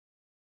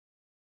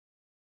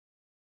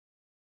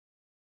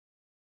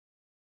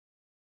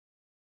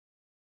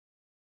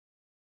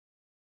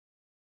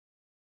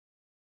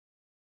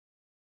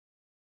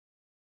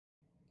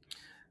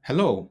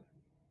Hello,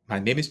 my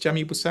name is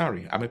Jamiu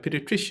Busari. I'm a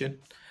pediatrician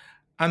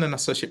and an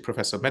associate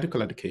professor of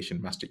medical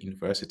education, Master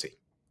University.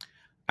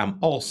 I'm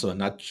also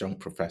an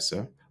adjunct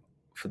professor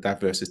for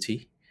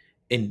diversity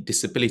in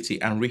disability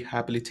and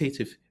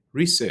rehabilitative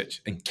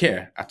research and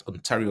care at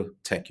Ontario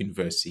Tech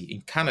University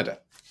in Canada.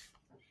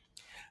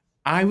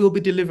 I will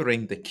be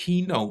delivering the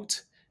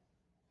keynote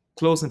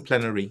closing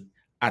plenary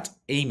at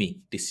AMEE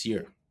this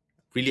year.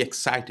 Really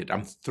excited.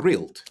 I'm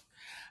thrilled.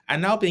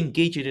 And I'll be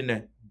engaging in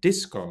a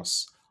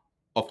discourse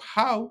of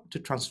how to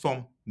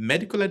transform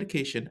medical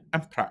education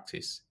and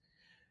practice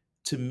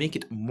to make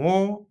it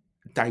more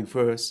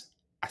diverse,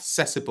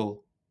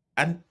 accessible,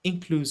 and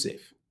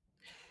inclusive.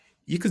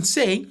 You can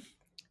say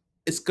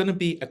it's going to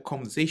be a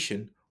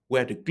conversation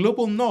where the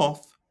global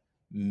north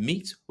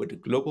meets with the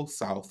global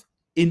south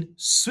in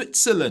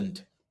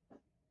Switzerland.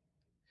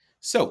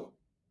 So,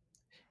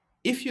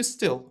 if you're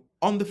still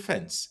on the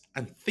fence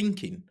and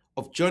thinking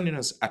of joining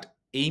us at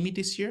AMEE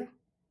this year,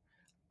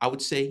 I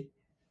would say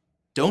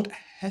don't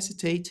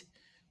hesitate,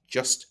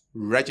 just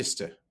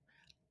register.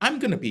 I'm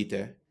going to be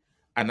there,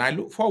 and I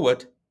look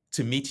forward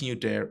to meeting you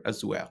there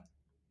as well.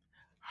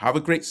 Have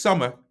a great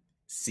summer.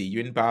 See you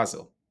in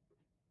Basel.